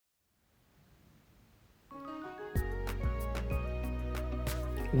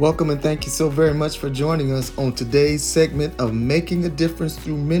Welcome and thank you so very much for joining us on today's segment of Making a Difference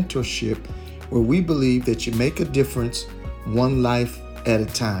Through Mentorship, where we believe that you make a difference one life at a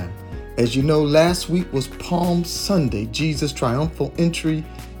time. As you know, last week was Palm Sunday, Jesus' triumphal entry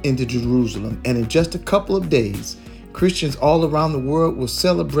into Jerusalem. And in just a couple of days, Christians all around the world will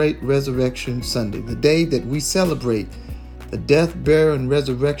celebrate Resurrection Sunday, the day that we celebrate the death, burial, and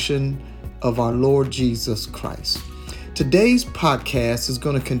resurrection of our Lord Jesus Christ. Today's podcast is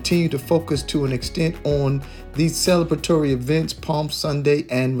going to continue to focus to an extent on these celebratory events, Palm Sunday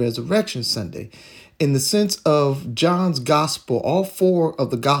and Resurrection Sunday. In the sense of John's gospel, all four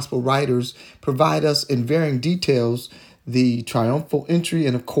of the gospel writers provide us in varying details the triumphal entry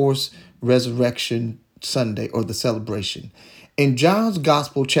and, of course, Resurrection Sunday or the celebration. In John's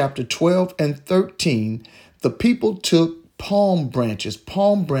gospel, chapter 12 and 13, the people took palm branches.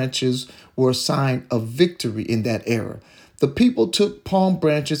 Palm branches were a sign of victory in that era. The people took palm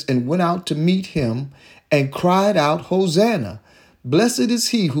branches and went out to meet him and cried out, "Hosanna! Blessed is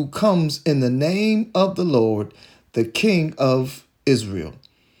he who comes in the name of the Lord, the King of Israel."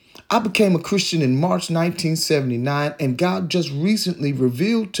 I became a Christian in March 1979, and God just recently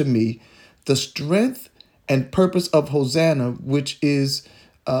revealed to me the strength and purpose of Hosanna, which is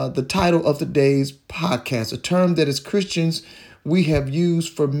the title of today's podcast, a term that as Christians we have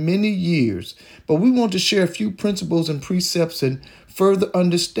used for many years. But we want to share a few principles and precepts and further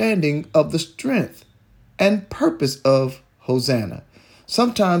understanding of the strength and purpose of Hosanna.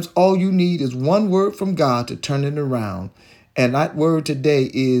 Sometimes all you need is one word from God to turn it around. And that word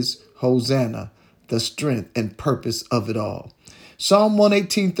today is Hosanna, the strength and purpose of it all. Psalm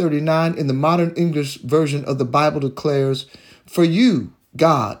 118:39 in the modern English version of the Bible declares, "For you,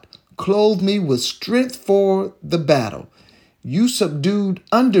 God, clothe me with strength for the battle. You subdued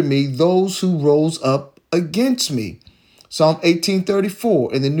under me those who rose up against me." Psalm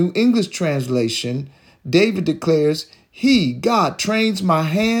 18:34 in the New English translation, David declares, "He, God, trains my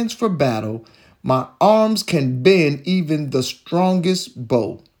hands for battle. My arms can bend even the strongest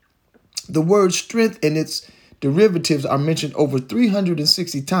bow." The word strength and its derivatives are mentioned over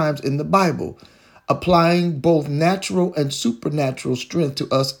 360 times in the Bible, applying both natural and supernatural strength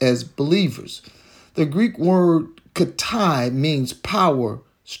to us as believers. The Greek word katai means power,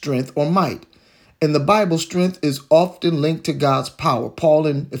 strength, or might. In the Bible, strength is often linked to God's power. Paul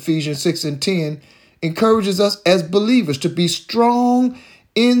in Ephesians 6 and 10 encourages us as believers to be strong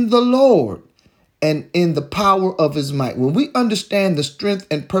in the Lord and in the power of his might. When we understand the strength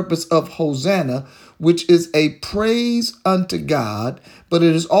and purpose of Hosanna, which is a praise unto God, but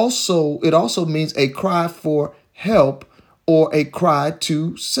it also means a cry for help or a cry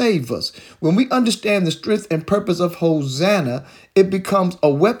to save us. When we understand the strength and purpose of Hosanna, it becomes a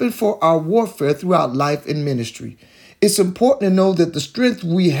weapon for our warfare throughout life and ministry. It's important to know that the strength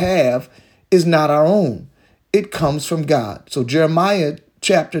we have is not our own. It comes from God. So Jeremiah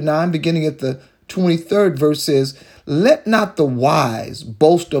chapter 9, beginning at the 23rd verse says, "Let not the wise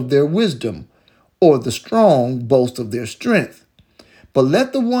boast of their wisdom, or the strong boast of their strength. But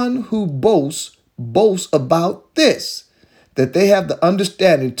let the one who boasts boast about this, that they have the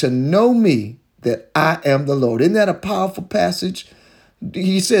understanding to know me, that I am the Lord." Isn't that a powerful passage?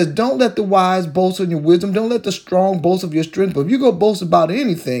 He says, don't let the wise boast in your wisdom. Don't let the strong boast of your strength. But if you go boast about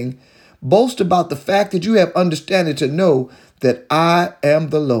anything, boast about the fact that you have understanding to know that I am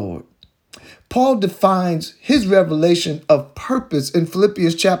the Lord. Paul defines his revelation of purpose in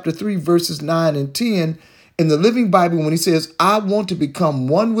Philippians chapter 3, verses 9 and 10 in the Living Bible when he says, "I want to become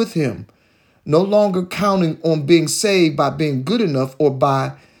one with him, no longer counting on being saved by being good enough or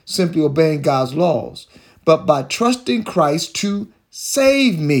by simply obeying God's laws, but by trusting Christ to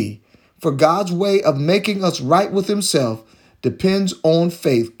save me. For God's way of making us right with himself depends on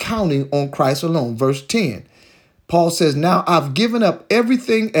faith, counting on Christ alone." Verse 10, Paul says, "Now I've given up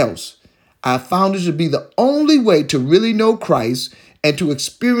everything else. I found it to be the only way to really know Christ and to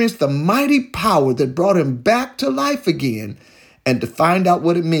experience the mighty power that brought him back to life again and to find out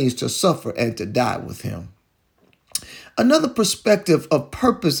what it means to suffer and to die with him." Another perspective of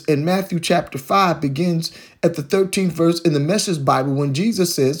purpose in Matthew chapter 5 begins at the 13th verse in the Message Bible when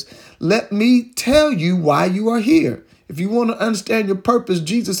Jesus says, "Let me tell you why you are here." If you want to understand your purpose,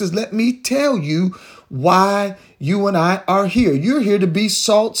 Jesus says, "Let me tell you why you and I are here." You're here to be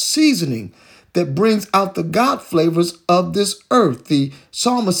salt seasoning that brings out the God flavors of this earth. The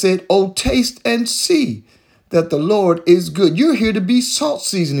psalmist said, "Oh, taste and see that the Lord is good." You're here to be salt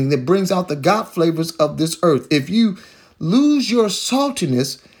seasoning that brings out the God flavors of this earth. If you lose your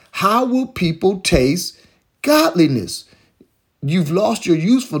saltiness, how will people taste godliness? You've lost your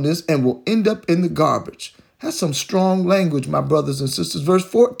usefulness and will end up in the garbage. That's some strong language, my brothers and sisters. Verse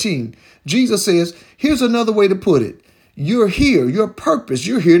 14, Jesus says, here's another way to put it. You're here, your purpose,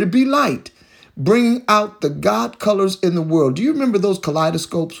 you're here to be light, bringing out the God colors in the world. Do you remember those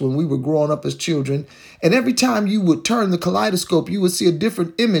kaleidoscopes when we were growing up as children? And every time you would turn the kaleidoscope, you would see a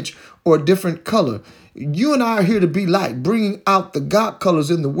different image or a different color. You and I are here to be light, bringing out the God colors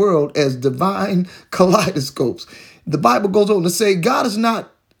in the world as divine kaleidoscopes. The Bible goes on to say, God is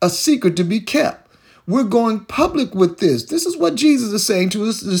not a secret to be kept. We're going public with this. This is what Jesus is saying to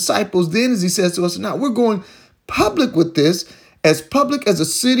his disciples then, as he says to us now. We're going public with this, as public as a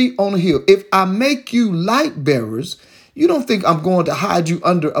city on a hill. If I make you light bearers, you don't think I'm going to hide you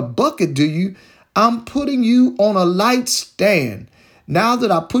under a bucket, do you? I'm putting you on a light stand. Now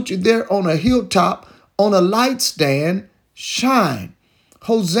that I put you there on a hilltop, on a light stand, shine.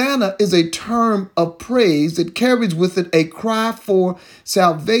 Hosanna is a term of praise that carries with it a cry for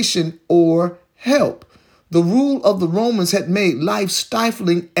salvation or help. The rule of the Romans had made life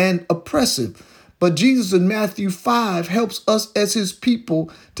stifling and oppressive. But Jesus in Matthew 5 helps us as his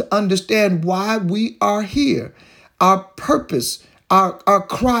people to understand why we are here. Our purpose, our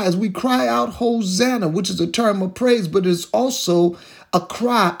cry, as we cry out Hosanna, which is a term of praise, but it's also a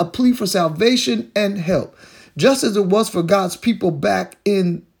cry, a plea for salvation and help. Just as it was for God's people back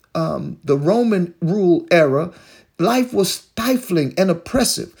in the Roman rule era, life was stifling and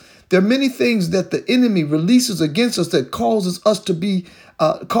oppressive. There are many things that the enemy releases against us that causes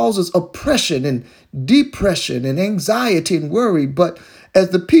oppression and depression and anxiety and worry. But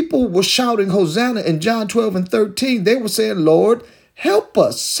as the people were shouting Hosanna in John 12 and 13, they were saying, Lord, help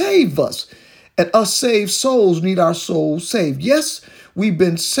us, save us. And us saved souls need our souls saved. Yes, we've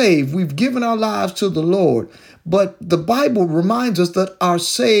been saved. We've given our lives to the Lord. But the Bible reminds us that our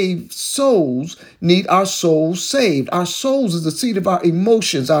saved souls need our souls saved. Our souls is the seat of our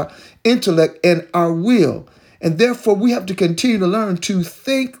emotions, our intellect, and our will. And therefore, we have to continue to learn to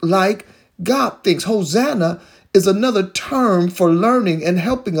think like God thinks. Hosanna is another term for learning and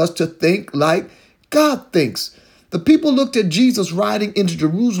helping us to think like God thinks. The people looked at Jesus riding into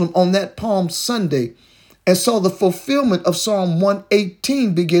Jerusalem on that Palm Sunday and saw the fulfillment of Psalm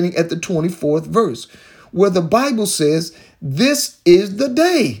 118 beginning at the 24th verse, where the Bible says, this is the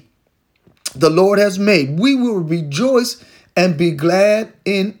day the Lord has made. We will rejoice and be glad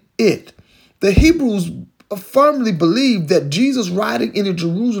in it. The Hebrews firmly believed that Jesus riding into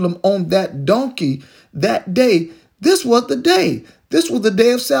Jerusalem on that donkey that day, this was the day. This was the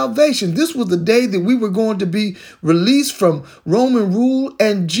day of salvation. This was the day that we were going to be released from Roman rule,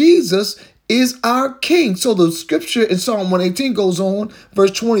 and Jesus is our king. So the scripture in Psalm 118 goes on,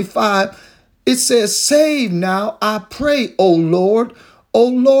 verse 25, it says, save now, I pray, O Lord,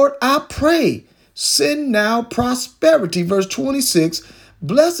 I pray. Send now prosperity. Verse 26,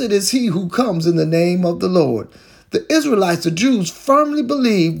 blessed is he who comes in the name of the Lord. The Israelites, the Jews, firmly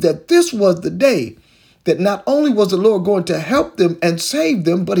believed that this was the day that not only was the Lord going to help them and save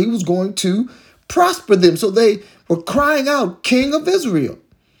them, but he was going to prosper them. So they were crying out, King of Israel.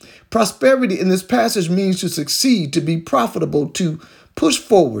 Prosperity in this passage means to succeed, to be profitable, to push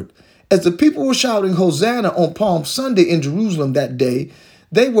forward. As the people were shouting Hosanna on Palm Sunday in Jerusalem that day,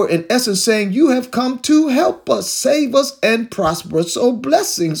 they were in essence saying, you have come to help us, save us, and prosper us. So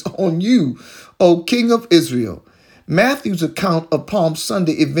blessings on you, O King of Israel. Matthew's account of Palm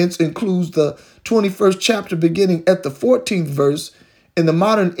Sunday events includes the 21st chapter beginning at the 14th verse in the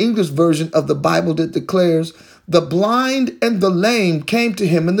modern English version of the Bible that declares, the blind and the lame came to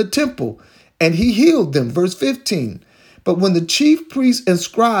him in the temple, and he healed them. Verse 15. But when the chief priests and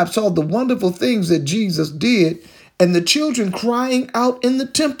scribes saw the wonderful things that Jesus did, and the children crying out in the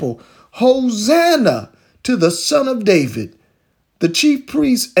temple, Hosanna to the Son of David, the chief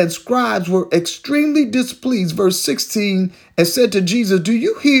priests and scribes were extremely displeased, verse 16, and said to Jesus, do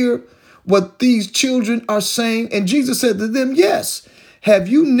you hear what these children are saying? And Jesus said to them, yes. Have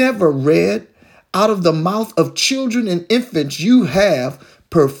you never read, out of the mouth of children and infants you have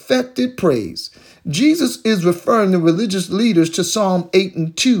perfected praise? Jesus is referring to religious leaders to Psalm 8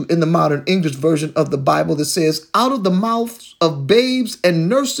 and 2 in the modern English version of the Bible that says, out of the mouths of babes and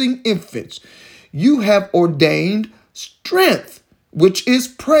nursing infants, you have ordained strength, which is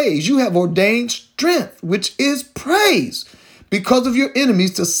praise. You have ordained strength, which is praise, because of your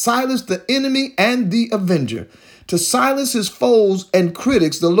enemies, to silence the enemy and the avenger. To silence his foes and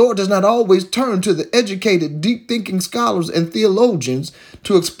critics, the Lord does not always turn to the educated, deep-thinking scholars and theologians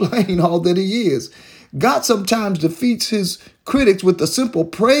to explain all that he is. God sometimes defeats his critics with the simple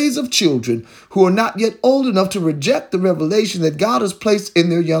praise of children who are not yet old enough to reject the revelation that God has placed in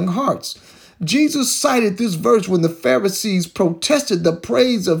their young hearts. Jesus cited this verse when the Pharisees protested the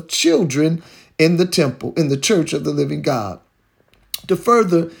praise of children in the temple, in the church of the living God. To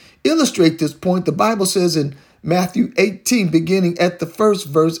further illustrate this point, the Bible says in Matthew 18, beginning at the first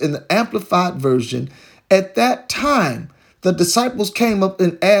verse in the Amplified Version, at that time, the disciples came up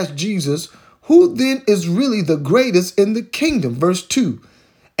and asked Jesus, who then is really the greatest in the kingdom? Verse 2,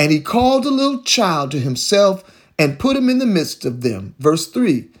 and he called a little child to himself and put him in the midst of them. Verse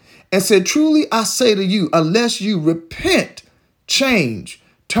 3, and said, truly I say to you, unless you repent, change,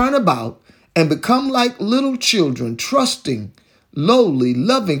 turn about, and become like little children, trusting, lowly,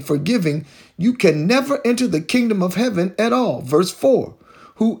 loving, forgiving, you can never enter the kingdom of heaven at all. Verse 4,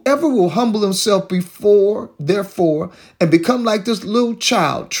 whoever will humble himself therefore, and become like this little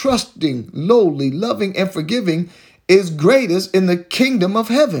child, trusting, lowly, loving, and forgiving, is greatest in the kingdom of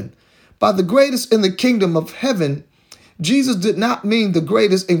heaven. By the greatest in the kingdom of heaven, Jesus did not mean the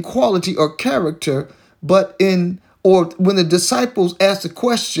greatest in quality or character, but when the disciples asked the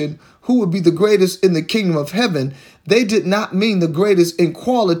question, who would be the greatest in the kingdom of heaven, they did not mean the greatest in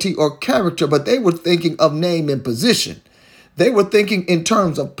quality or character, but they were thinking of name and position. They were thinking in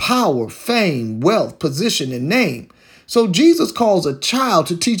terms of power, fame, wealth, position, and name. So Jesus calls a child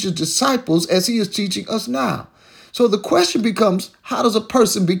to teach his disciples as he is teaching us now. So the question becomes, how does a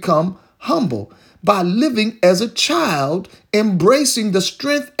person become humble? By living as a child, embracing the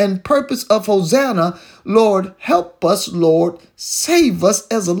strength and purpose of Hosanna. Lord, help us, Lord, save us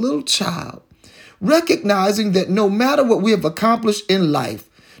as a little child. Recognizing that no matter what we have accomplished in life,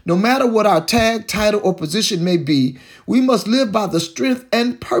 no matter what our tag, title, or position may be, we must live by the strength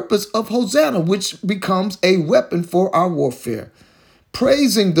and purpose of Hosanna, which becomes a weapon for our warfare.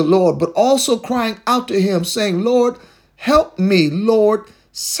 Praising the Lord, but also crying out to him, saying, Lord, help me, Lord,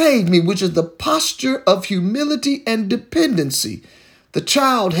 save me, which is the posture of humility and dependency. The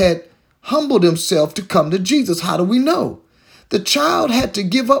child had humbled himself to come to Jesus. How do we know? The child had to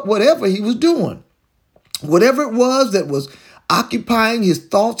give up whatever he was doing. Whatever it was that was occupying his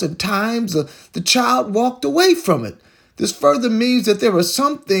thoughts and times, the child walked away from it. This further means that there are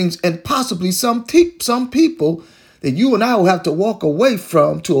some things and possibly some people that you and I will have to walk away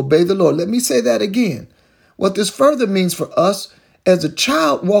from to obey the Lord. Let me say that again. What this further means for us, as a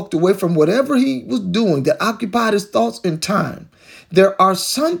child walked away from whatever he was doing that occupied his thoughts and time, there are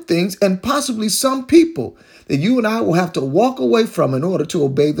some things and possibly some people that you and I will have to walk away from in order to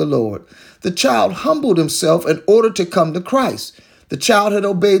obey the Lord. The child humbled himself in order to come to Christ. The child had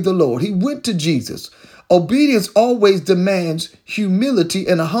obeyed the Lord. He went to Jesus. Obedience always demands humility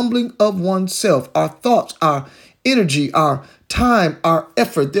and a humbling of oneself, our thoughts, our energy, our time, our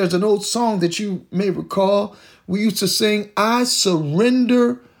effort. There's an old song that you may recall. We used to sing, I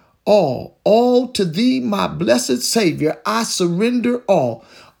surrender all to thee, my blessed Savior. I surrender all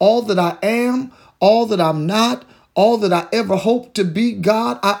that I am, all that I'm not, all that I ever hope to be.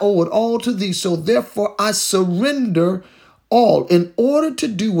 God, I owe it all to thee. So therefore I surrender all. In order to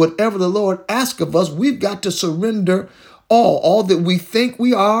do whatever the Lord asks of us, we've got to surrender all that we think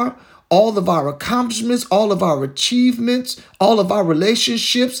we are, all of our accomplishments, all of our achievements, all of our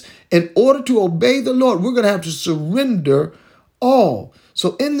relationships. In order to obey the Lord, we're going to have to surrender all.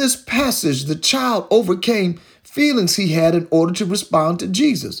 So in this passage, the child overcame feelings he had in order to respond to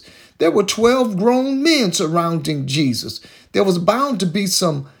Jesus. There were 12 grown men surrounding Jesus. There was bound to be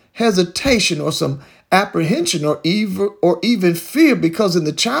some hesitation or some apprehension or even fear, because in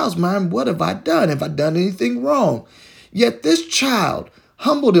the child's mind, what have I done? Have I done anything wrong? Yet this child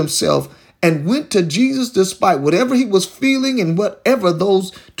humbled himself and went to Jesus despite whatever he was feeling and whatever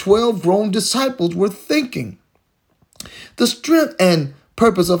those 12 grown disciples were thinking. The strength and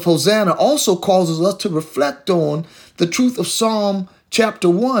purpose of Hosanna also causes us to reflect on the truth of Psalm chapter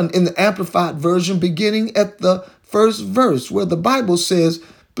 1 in the Amplified Version, beginning at the first verse, where the Bible says,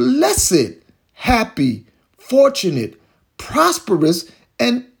 blessed, happy, fortunate, prosperous,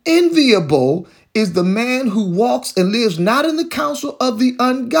 and enviable is the man who walks and lives not in the counsel of the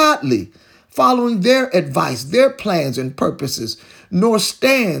ungodly, following their advice, their plans and purposes, nor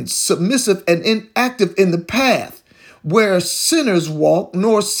stands submissive and inactive in the path where sinners walk,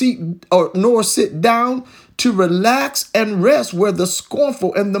 nor sit down to relax and rest where the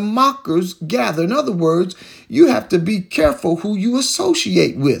scornful and the mockers gather. In other words, you have to be careful who you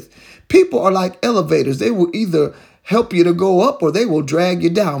associate with. People are like elevators. They will either help you to go up or they will drag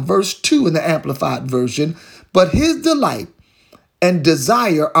you down. Verse 2 in the Amplified Version, but his delight and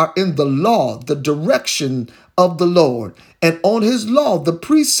desire are in the law, the direction of the Lord, and on his law, the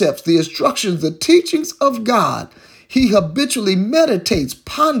precepts, the instructions, the teachings of God. He habitually meditates,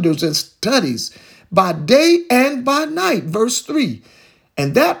 ponders, and studies by day and by night. Verse 3,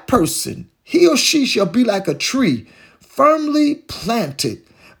 and that person, he or she shall be like a tree firmly planted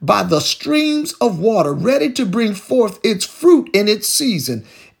by the streams of water, ready to bring forth its fruit in its season.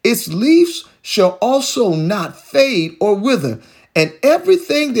 Its leaves shall also not fade or wither, and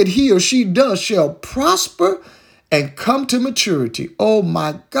everything that he or she does shall prosper and come to maturity. Oh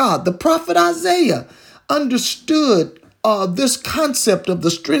my God. The prophet Isaiah understood this concept of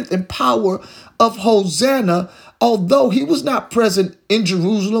the strength and power of Hosanna, although he was not present in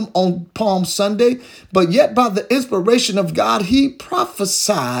Jerusalem on Palm Sunday, but yet by the inspiration of God, he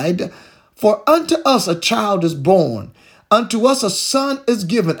prophesied, "For unto us a child is born, unto us a son is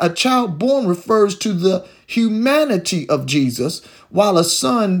given." A child born refers to the humanity of Jesus, while a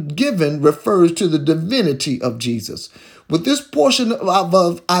son given refers to the divinity of Jesus. With this portion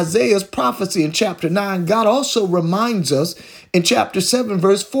of Isaiah's prophecy in chapter 9, God also reminds us in chapter 7,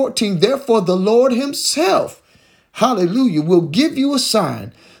 verse 14, "Therefore the Lord himself, hallelujah, will give you a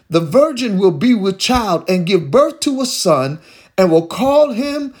sign. The virgin will be with child and give birth to a son and will call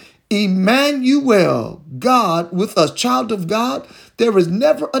him Emmanuel," God with us. Child of God, there is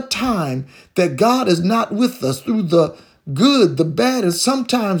never a time that God is not with us through the good, the bad, and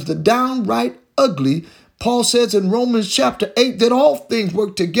sometimes the downright ugly. Paul says in Romans chapter 8 that all things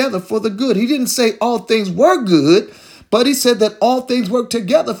work together for the good. He didn't say all things were good, but he said that all things work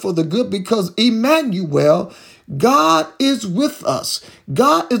together for the good because Emmanuel, God is with us.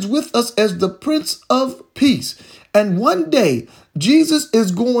 God is with us as the Prince of Peace. And one day, Jesus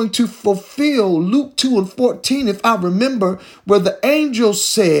is going to fulfill Luke 2 and 14, if I remember, where the angel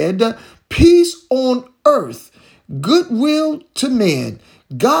said, "Peace on earth, goodwill to men."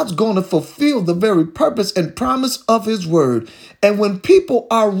 God's going to fulfill the very purpose and promise of his word. And when people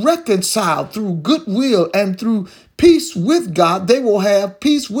are reconciled through goodwill and through peace with God, they will have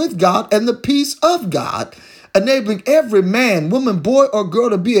peace with God and the peace of God, enabling every man, woman, boy, or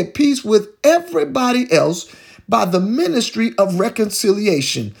girl to be at peace with everybody else by the ministry of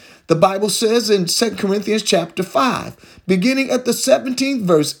reconciliation. The Bible says in 2 Corinthians chapter 5, beginning at the 17th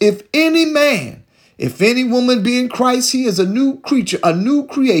verse, "If any woman be in Christ, he is a new creature, a new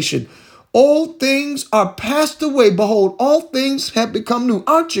creation. Old things are passed away. Behold, all things have become new."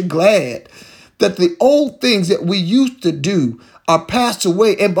 Aren't you glad that the old things that we used to do are passed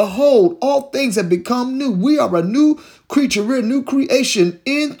away? And behold, all things have become new. We are a new creature. We're a new creation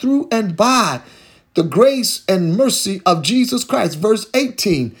in, through, and by the grace and mercy of Jesus Christ. Verse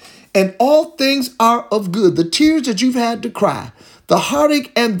 18, "And all things are of good." The tears that you've had to cry, the heartache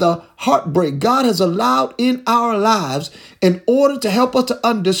and the heartbreak God has allowed in our lives in order to help us to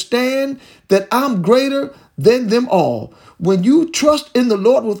understand that I'm greater than them all. When you trust in the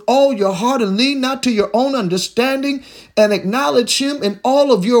Lord with all your heart and lean not to your own understanding and acknowledge him in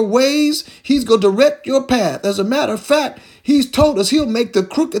all of your ways, he's going to direct your path. As a matter of fact, he's told us he'll make the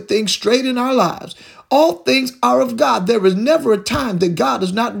crooked things straight in our lives. All things are of God. There is never a time that God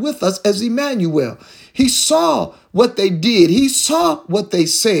is not with us as Emmanuel. He saw what they did. He saw what they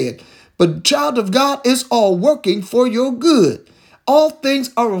said. But child of God, it's all working for your good. All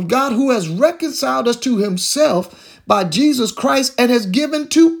things are of God, who has reconciled us to himself by Jesus Christ and has given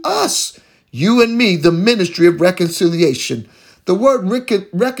to us, you and me, the ministry of reconciliation. The word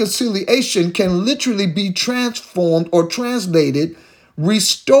reconciliation can literally be transformed or translated,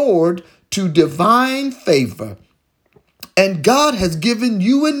 restored to divine favor. And God has given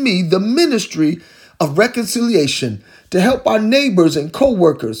you and me the ministry of reconciliation to help our neighbors and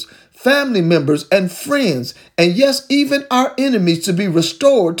co-workers, family members and friends, and yes, even our enemies to be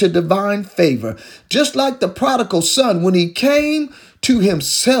restored to divine favor. Just like the prodigal son, when he came to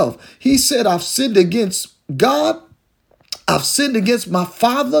himself, he said, "I've sinned against God, I've sinned against my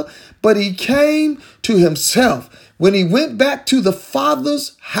father," but he came to himself. When he went back to the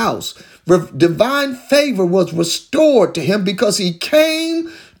Father's house, divine favor was restored to him because he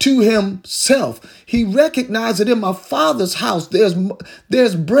came to himself. He recognized that in my Father's house,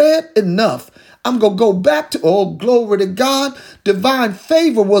 there's bread enough. I'm going to go back to, oh, glory to God. Divine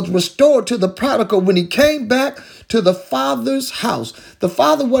favor was restored to the prodigal when he came back to the Father's house. The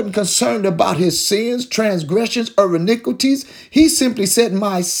Father wasn't concerned about his sins, transgressions, or iniquities. He simply said,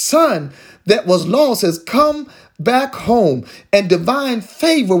 "My son that was lost has come back home," and divine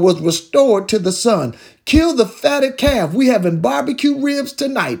favor was restored to the son. Kill the fatted calf. We having barbecue ribs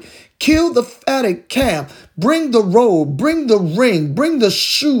tonight. Kill the fatted calf. Bring the robe, bring the ring, bring the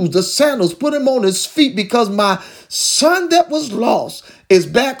shoes, the sandals, put him on his feet because my son that was lost is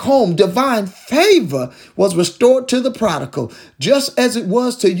back home. Divine favor was restored to the prodigal, just as it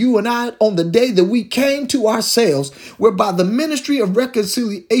was to you and I on the day that we came to ourselves, whereby the ministry of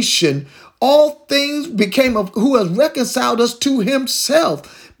reconciliation, all things became of who has reconciled us to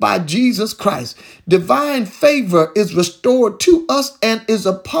himself by Jesus Christ. Divine favor is restored to us and is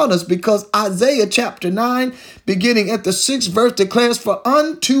upon us because Isaiah chapter 9, beginning at the 6th verse, declares, "For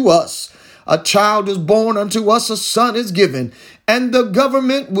unto us a child is born, unto us a son is given, and the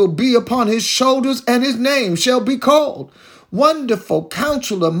government will be upon his shoulders, and his name shall be called Wonderful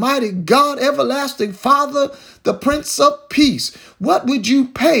Counselor, Mighty God, Everlasting Father, the Prince of Peace." What would you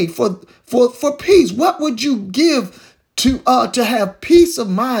pay for peace? What would you give to have peace of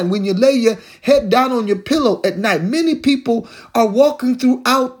mind when you lay your head down on your pillow at night? Many people are walking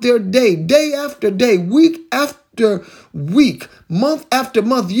throughout their day, day after day, week after week, month after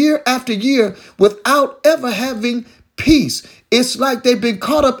month, year after year, without ever having peace. It's like they've been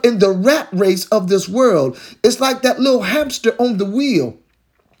caught up in the rat race of this world. It's like that little hamster on the wheel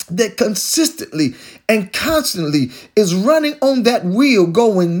that consistently and constantly is running on that wheel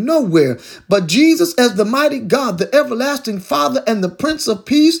going nowhere. But Jesus, as the mighty God, the everlasting Father, and the Prince of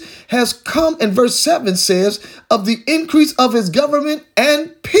Peace, has come, and verse 7 says, "Of the increase of his government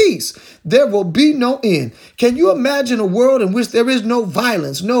and peace there will be no end." Can you imagine a world in which there is no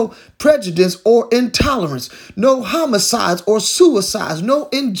violence, no prejudice or intolerance, no homicides or suicides, no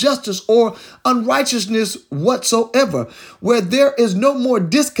injustice or unrighteousness whatsoever, where there is no more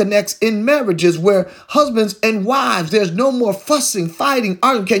disconnects in marriages, where husbands and wives, there's no more fussing, fighting,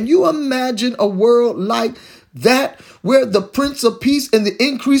 arguing? Can you imagine a world like that, where the Prince of Peace and the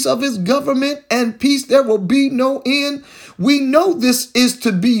increase of his government and peace, there will be no end? We know this is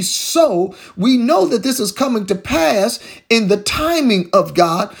to be so. We know that this is coming to pass in the timing of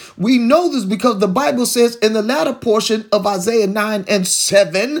God. We know this because the Bible says in the latter portion of Isaiah 9 and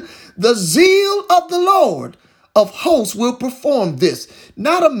 7, "The zeal of the Lord of hosts will perform this."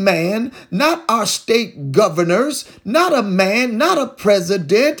 Not a man, not our state governors, not a man, not a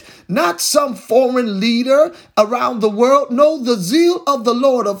president, not some foreign leader around the world. No, the zeal of the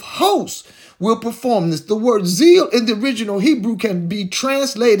Lord of hosts will perform this. The word zeal in the original Hebrew can be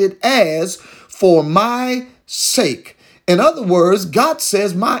translated as "for my sake." In other words, God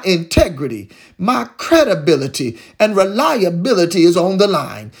says my integrity, my credibility, and reliability is on the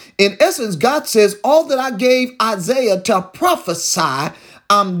line. In essence, God says all that I gave Isaiah to prophesy,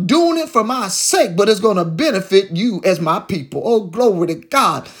 I'm doing it for my sake, but it's going to benefit you as my people. Oh, glory to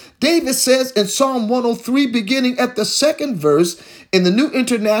God. David says in Psalm 103, beginning at the 2nd verse, in the New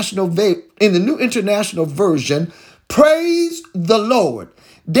International Version, "Praise the Lord."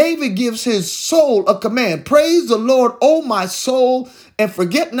 David gives his soul a command. "Praise the Lord, O my soul, and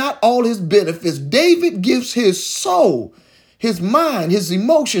forget not all his benefits." David gives his soul, his mind, his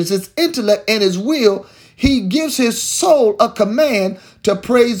emotions, his intellect, and his will. He gives his soul a command to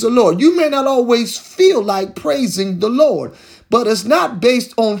praise the Lord. You may not always feel like praising the Lord, but it's not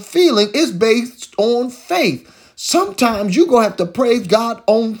based on feeling. It's based on faith. Sometimes you're going to have to praise God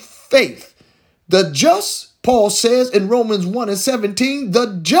on faith. The just, Paul says in Romans 1 and 17,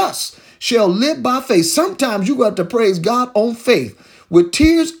 the just shall live by faith. Sometimes you got to praise God on faith with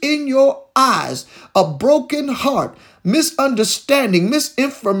tears in your eyes, a broken heart, misunderstanding,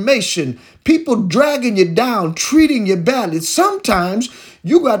 misinformation, people dragging you down, treating you badly. Sometimes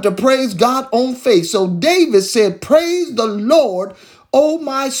you got to praise God on faith. So David said, "Praise the Lord, O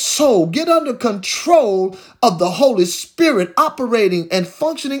my soul." Get under control of the Holy Spirit operating and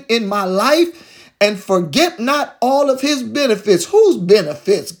functioning in my life, and forget not all of his benefits. Whose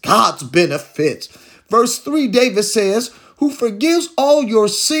benefits? God's benefits. Verse 3, David says, "Who forgives all your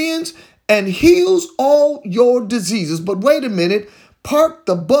sins and heals all your diseases." But wait a minute, park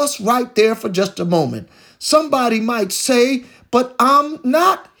the bus right there for just a moment. Somebody might say, "But I'm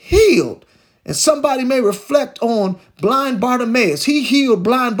not healed." And somebody may reflect on blind Bartimaeus. He healed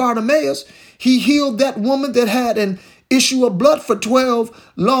blind Bartimaeus. He healed that woman that had an issue of blood for 12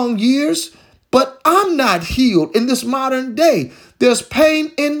 long years. But I'm not healed in this modern day. There's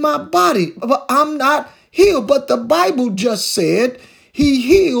pain in my body, but I'm not healed. But the Bible just said he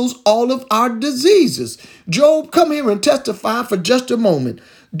heals all of our diseases. Job, come here and testify for just a moment.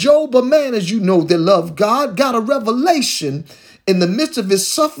 Job, a man, as you know, that loved God, got a revelation in the midst of his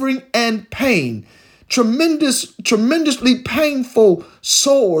suffering and pain. Tremendously painful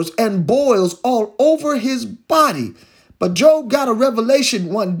sores and boils all over his body. But Job got a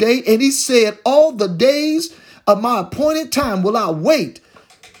revelation one day, and he said, "All the days of my appointed time will I wait.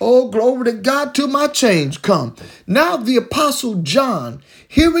 Oh, glory to God, till my change come." Now the Apostle John,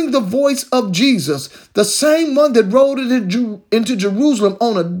 hearing the voice of Jesus, the same one that rode into Jerusalem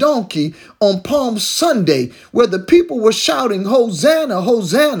on a donkey on Palm Sunday, where the people were shouting, "Hosanna,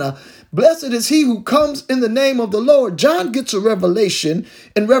 Hosanna. Blessed is he who comes in the name of the Lord." John gets a revelation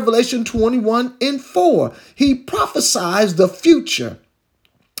in Revelation 21 and 4. He prophesies the future.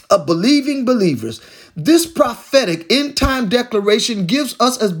 of believing believers. This prophetic end time declaration gives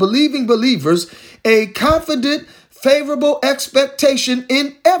us as believing believers a confident, favorable expectation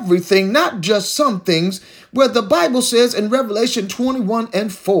in everything, not just some things, where the Bible says in Revelation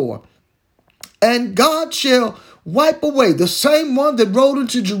 21:4, and God shall wipe away the same one that rode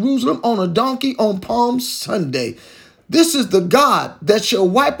into Jerusalem on a donkey on Palm Sunday. This is the God that shall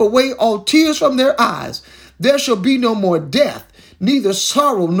wipe away all tears from their eyes. There shall be no more death, neither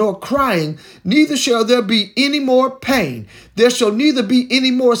sorrow nor crying, neither shall there be any more pain. There shall neither be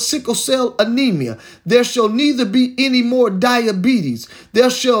any more sickle cell anemia. There shall neither be any more diabetes. There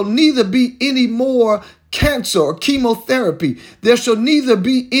shall neither be any more cancer or chemotherapy. There shall neither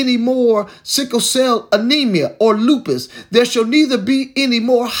be any more sickle cell anemia or lupus. There shall neither be any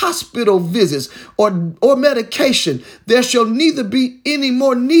more hospital visits or medication. There shall neither be any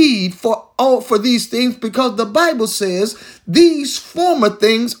more need for these things, because the Bible says these former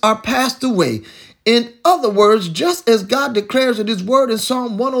things are passed away. In other words, just as God declares in his word in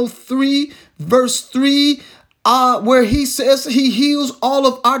Psalm 103 verse 3, where he says he heals all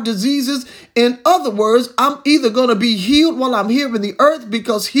of our diseases. In other words, I'm either going to be healed while I'm here in the earth,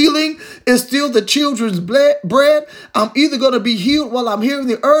 because healing is still the children's bread. I'm either going to be healed while I'm here in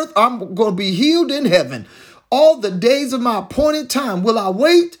the earth, or I'm going to be healed in heaven. All the days of my appointed time will I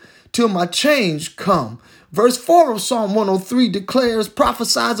wait till my change come. Verse 4 of Psalm 103 declares,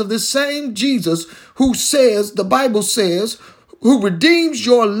 prophesies of this same Jesus who says, the Bible says, who redeems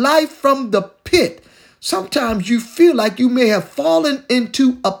your life from the pit. Sometimes you feel like you may have fallen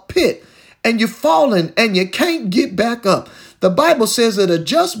into a pit, and you've fallen and you can't get back up. The Bible says that a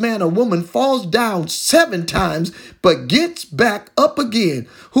just man or woman falls down 7 times, but gets back up again,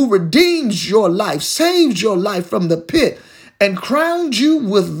 who redeems your life, saves your life from the pit, and crowns you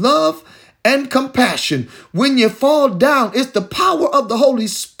with love and compassion. When you fall down, it's the power of the Holy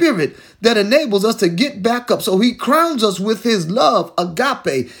Spirit that enables us to get back up. So he crowns us with his love,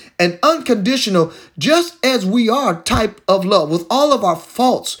 agape, and unconditional, just as we are type of love, with all of our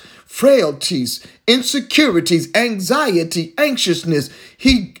faults, frailties, insecurities, anxiety, anxiousness.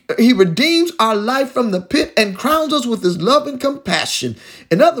 He redeems our life from the pit and crowns us with his love and compassion.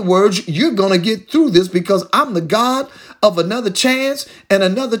 In other words, you're going to get through this, because I'm the God of another chance and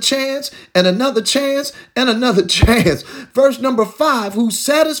another chance and another chance and another chance. Verse number 5, who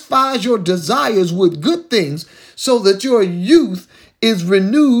satisfies your desires with good things, so that your youth is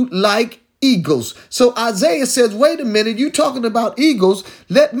renewed like eagles. So Isaiah says, wait a minute, you talking about eagles?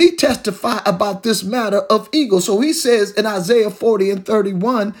 Let me testify about this matter of eagles. So he says in Isaiah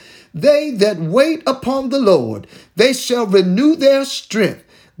 40:31, they that wait upon the Lord, they shall renew their strength.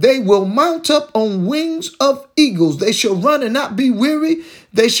 They will mount up on wings of eagles. They shall run and not be weary.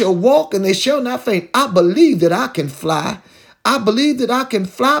 They shall walk and they shall not faint. I believe that I can fly. I believe that I can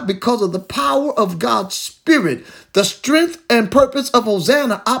fly because of the power of God's Spirit, the strength and purpose of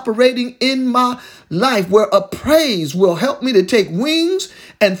Hosanna operating in my life, where a praise will help me to take wings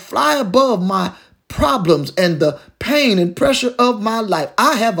and fly above my problems and the pain and pressure of my life.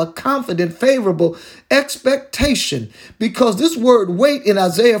 I have a confident, favorable expectation, because this word wait in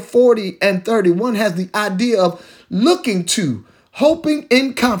Isaiah 40:31 has the idea of looking to, hoping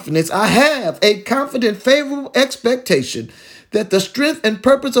in confidence. I have a confident, favorable expectation that the strength and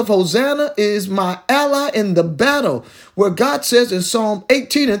purpose of Hosanna is my ally in the battle, where God says in Psalm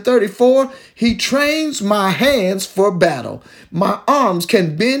 18:34, he trains my hands for battle. My arms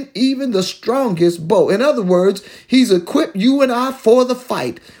can bend even the strongest bow. In other words, he's equipped you and I for the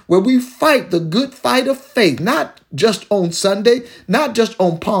fight, where we fight the good fight of faith, not just on Sunday, not just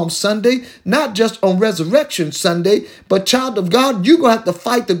on Palm Sunday, not just on Resurrection Sunday, but child of God, you're going to have to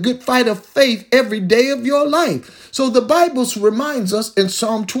fight the good fight of faith every day of your life. So the Bible reminds us in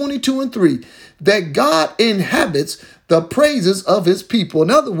Psalm 22:3 that God inhabits the praises of his people. In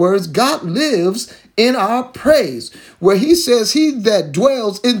other words, God lives in our praise, where he says he that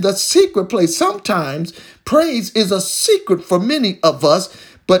dwells in the secret place. Sometimes praise is a secret for many of us,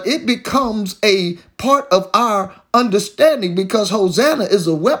 but it becomes a part of our understanding, because Hosanna is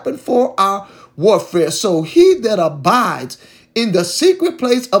a weapon for our warfare. So he that abides in the secret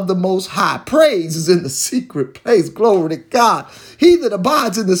place of the Most High. Praise is in the secret place. Glory to God. He that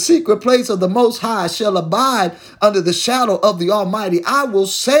abides in the secret place of the Most High shall abide under the shadow of the Almighty. I will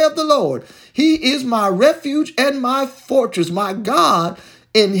say of the Lord, he is my refuge and my fortress. My God,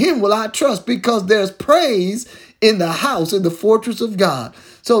 in him will I trust, because there's praise in the house, in the fortress of God.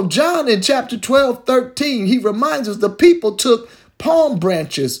 So John in chapter 12:13, he reminds us the people took palm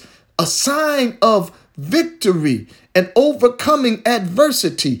branches, a sign of victory, and overcoming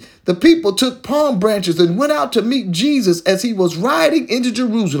adversity. The people took palm branches and went out to meet Jesus as he was riding into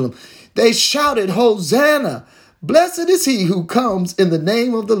Jerusalem. They shouted, "Hosanna! Blessed is he who comes in the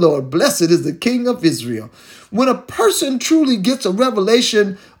name of the Lord. Blessed is the King of Israel." When a person truly gets a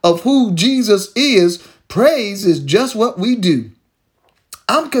revelation of who Jesus is, praise is just what we do.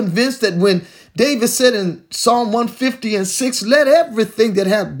 I'm convinced that when David said in Psalm 150:6, "Let everything that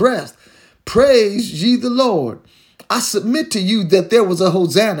hath breath praise ye the Lord," I submit to you that there was a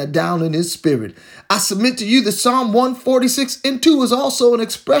Hosanna down in his spirit. I submit to you that Psalm 146:2 is also an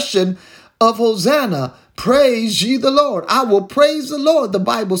expression of Hosanna. Praise ye the Lord. I will praise the Lord, the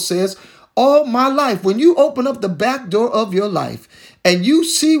Bible says, all my life. When you open up the back door of your life and you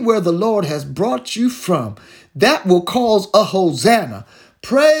see where the Lord has brought you from, that will cause a Hosanna.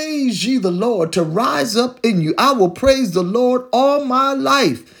 Praise ye the Lord to rise up in you. I will praise the Lord all my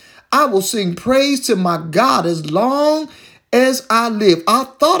life. I will sing praise to my God as long as I live. I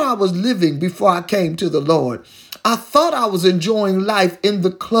thought I was living before I came to the Lord. I thought I was enjoying life in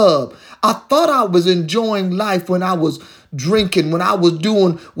the club. I thought I was enjoying life when I was drinking, when I was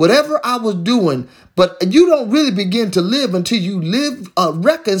doing whatever I was doing. But you don't really begin to live until you live a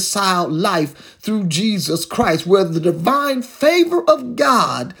reconciled life through Jesus Christ, where the divine favor of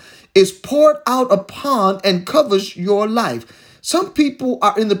God is poured out upon and covers your life. Some people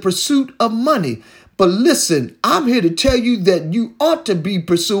are in the pursuit of money. But listen, I'm here to tell you that you ought to be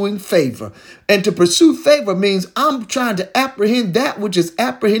pursuing favor. And to pursue favor means I'm trying to apprehend that which is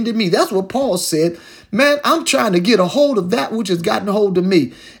apprehended me. That's what Paul said. Man, I'm trying to get a hold of that which has gotten a hold of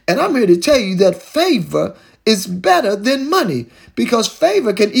me. And I'm here to tell you that favor is better than money, because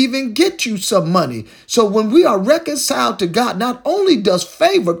favor can even get you some money. So when we are reconciled to God, not only does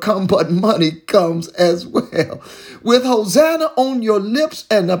favor come, but money comes as well. With Hosanna on your lips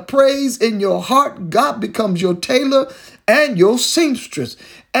and a praise in your heart, God becomes your tailor and your seamstress.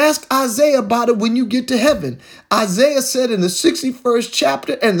 Ask Isaiah about it when you get to heaven. Isaiah said in the 61st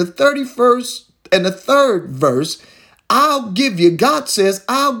chapter and the 31st and the 3rd verse, I'll give you, God says,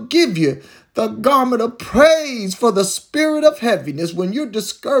 I'll give you the garment of praise for the spirit of heaviness. When you're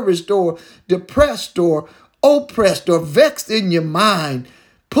discouraged or depressed or oppressed or vexed in your mind,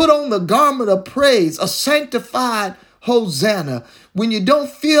 put on the garment of praise, a sanctified Hosanna. When you don't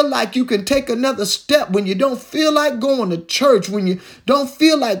feel like you can take another step, when you don't feel like going to church, when you don't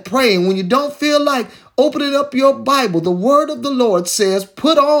feel like praying, when you don't feel like opening up your Bible, the word of the Lord says,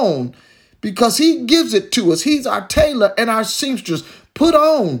 put on, because he gives it to us. He's our tailor and our seamstress. Put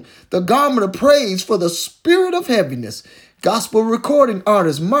on the garment of praise for the spirit of heaviness. Gospel recording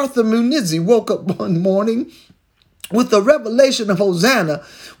artist Martha Munizzi woke up one morning with the revelation of Hosanna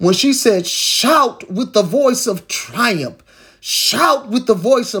when she said, shout with the voice of triumph. Shout with the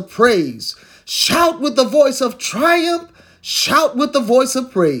voice of praise. Shout with the voice of triumph. Shout with the voice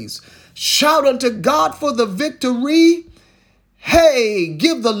of praise. Shout unto God for the victory. Hey,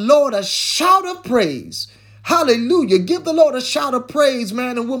 give the Lord a shout of praise. Hallelujah. Give the Lord a shout of praise,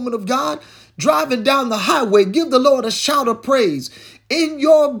 man and woman of God. Driving down the highway, give the Lord a shout of praise. In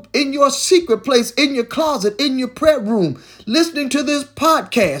your secret place, in your closet, in your prayer room, listening to this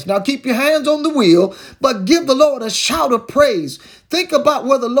podcast. Now keep your hands on the wheel, but give the Lord a shout of praise. Think about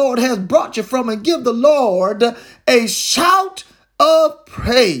where the Lord has brought you from and give the Lord a shout of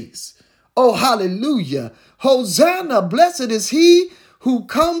praise. Oh, hallelujah. Hosanna, blessed is he who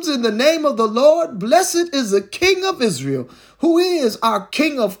comes in the name of the Lord. Blessed is the King of Israel, who is our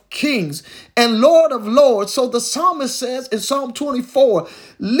King of kings and Lord of lords. So the psalmist says in Psalm 24,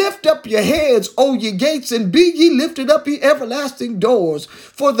 lift up your heads, O ye gates, and be ye lifted up, ye everlasting doors.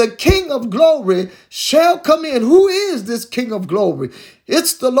 For the King of glory shall come in. Who is this King of glory?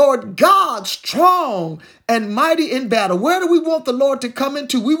 It's the Lord God, strong and mighty in battle. Where do we want the Lord to come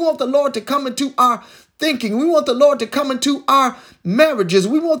into? We want the Lord to come into our thinking. We want the Lord to come into our marriages.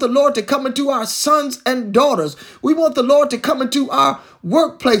 We want the Lord to come into our sons and daughters. We want the Lord to come into our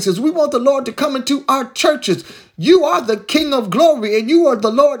workplaces. We want the Lord to come into our churches. You are the King of glory, and you are the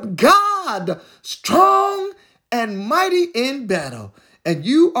Lord God, strong and mighty in battle. And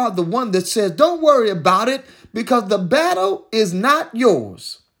you are the one that says, don't worry about it, because the battle is not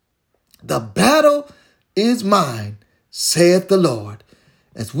yours. The battle is mine, saith the Lord.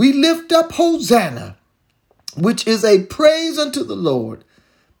 As we lift up Hosanna, which is a praise unto the Lord,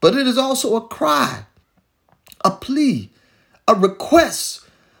 but it is also a cry, a plea, a request.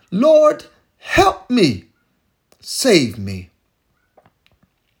 Lord, help me, save me.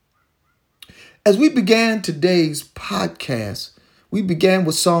 As we began today's podcast, we began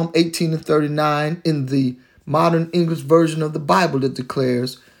with Psalm 18:39 in the modern English version of the Bible that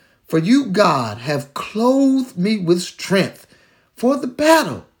declares, For you, God, have clothed me with strength for the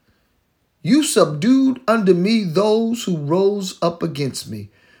battle. You subdued under me those who rose up against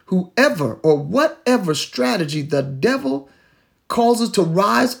me. Whoever or whatever strategy the devil causes to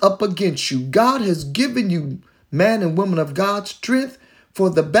rise up against you, God has given you, man and woman of God, strength for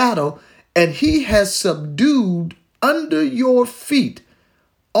the battle, and he has subdued under your feet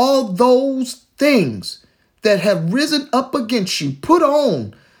all those things that have risen up against you. Put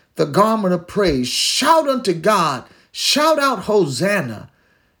on the garment of praise. Shout unto God. Shout out Hosanna.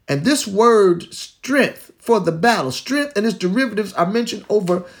 And this word strength for the battle, strength and its derivatives are mentioned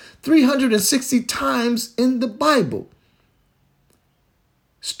over 360 times in the Bible.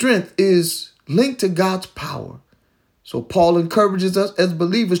 Strength is linked to God's power. So Paul encourages us as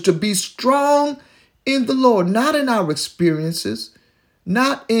believers to be strong in the Lord, not in our experiences,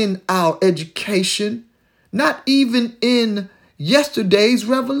 not in our education, not even in yesterday's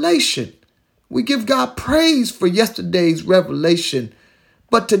revelation. We give God praise for yesterday's revelation.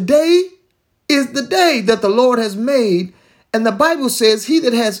 But today is the day that the Lord has made. And the Bible says, he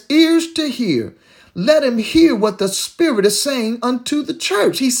that has ears to hear, let him hear what the Spirit is saying unto the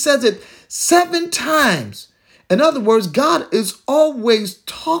church. He says it 7 times. In other words, God is always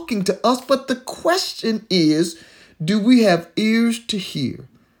talking to us. But the question is, do we have ears to hear?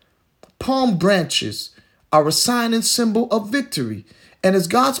 Palm branches are a sign and symbol of victory. And as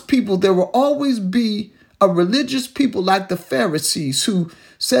God's people, there will always be a religious people like the Pharisees who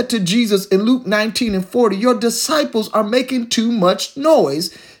said to Jesus in Luke 19:40, your disciples are making too much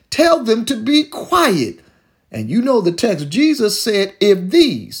noise. Tell them to be quiet. And you know the text. Jesus said, if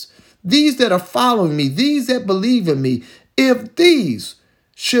these that are following me, these that believe in me, if these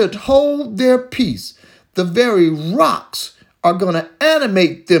should hold their peace, the very rocks are going to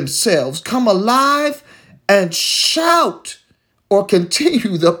animate themselves, come alive, and shout or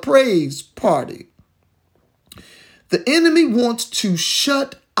continue the praise party. The enemy wants to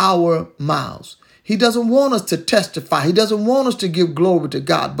shut our mouths. He doesn't want us to testify. He doesn't want us to give glory to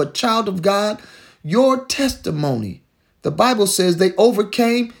God. But child of God, your testimony, the Bible says they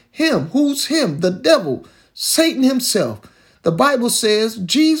overcame him. Who's him? The devil, Satan himself. The Bible says,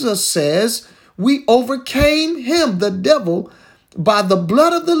 Jesus says, we overcame him, the devil, by the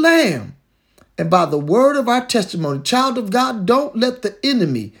blood of the Lamb and by the word of our testimony. Child of God, don't let the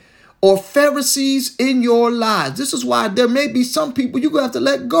enemy or Pharisees in your lives. This is why there may be some people you're going to have to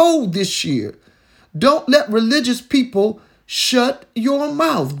let go this year. Don't let religious people shut your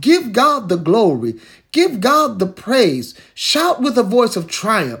mouth. Give God the glory. Give God the praise. Shout with a voice of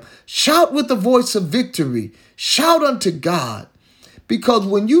triumph. Shout with a voice of victory. Shout unto God. Because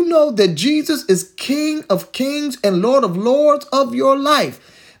when you know that Jesus is King of kings and Lord of lords of your life,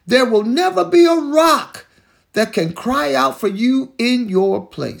 there will never be a rock that can cry out for you in your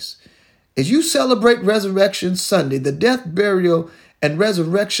place. As you celebrate Resurrection Sunday, the death, burial, and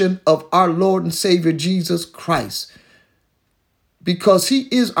resurrection of our Lord and Savior Jesus Christ, because he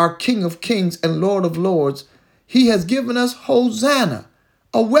is our King of kings and Lord of lords, he has given us Hosanna,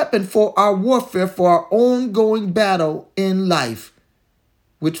 a weapon for our warfare, for our ongoing battle in life,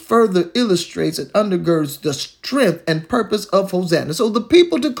 which further illustrates and undergirds the strength and purpose of Hosanna. So the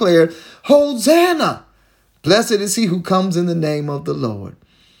people declared, Hosanna! Blessed is he who comes in the name of the Lord.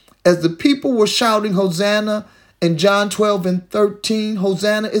 As the people were shouting Hosanna in John 12:13,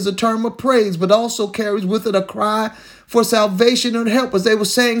 Hosanna is a term of praise, but also carries with it a cry for salvation and help. As they were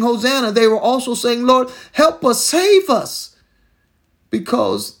saying Hosanna, they were also saying, Lord, help us, save us.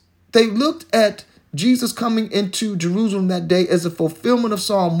 Because they looked at Jesus coming into Jerusalem that day as a fulfillment of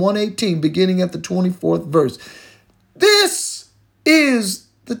Psalm 118, beginning at the 24th verse. This is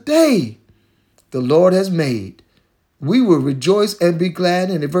the day the Lord has made. We will rejoice and be glad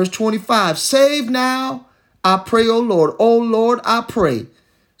in it. Verse 25, save now, I pray, O Lord. O Lord, I pray.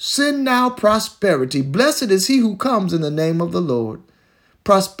 Send now prosperity. Blessed is he who comes in the name of the Lord.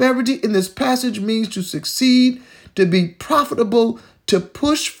 Prosperity in this passage means to succeed, to be profitable, to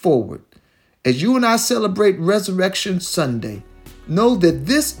push forward. As you and I celebrate Resurrection Sunday, know that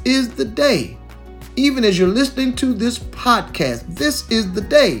this is the day. Even as you're listening to this podcast, this is the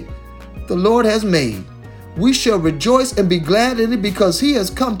day the Lord has made. We shall rejoice and be glad in it because he has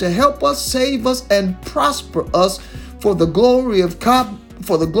come to help us, save us, and prosper us for the glory of God,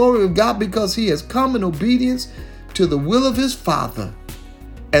 because he has come in obedience to the will of his Father.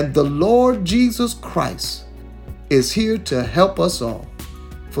 And the Lord Jesus Christ is here to help us all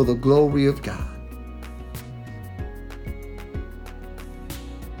for the glory of God.